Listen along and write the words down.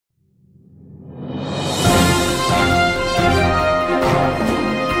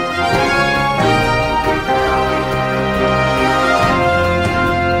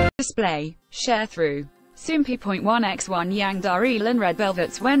display. Sharethrough. Soompi.1x1 Yang Daril and Red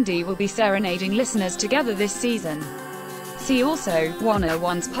Velvet's Wendy will be serenading listeners together this season. See also,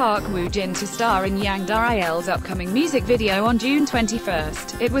 101's Park Woo-jin to star in Yang Daril's upcoming music video on June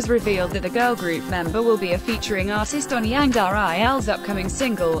 21st. It was revealed that the girl group member will be a featuring artist on Yang Daril's upcoming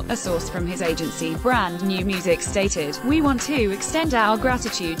single. A source from his agency, Brand New Music, stated, "We want to extend our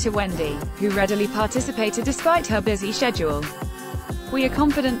gratitude to Wendy, who readily participated despite her busy schedule. We are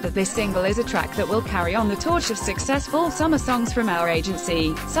confident that this single is a track that will carry on the torch of successful summer songs from our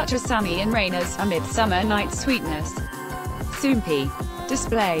agency, such as Sunny and Raina's A Midsummer Night's Sweetness." Soompi.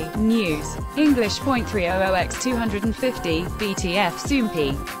 Display. News. English.300x250, BTF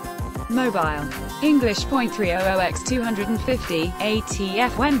Soompi. Mobile. English.300x250,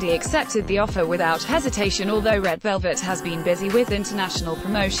 ATF Wendy accepted the offer without hesitation, although Red Velvet has been busy with international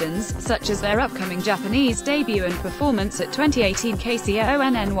promotions, such as their upcoming Japanese debut and performance at 2018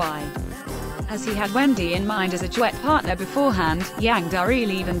 KCONNY. As he had Wendy in mind as a duet partner beforehand, Yang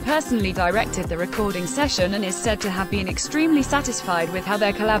Daril even personally directed the recording session and is said to have been extremely satisfied with how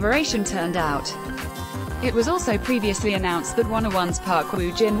their collaboration turned out. It was also previously announced that 101's Park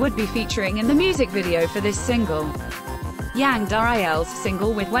Woo-jin would be featuring in the music video for this single. Yang Daril's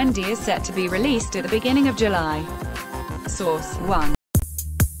single with Wendy is set to be released at the beginning of July. Source: 1.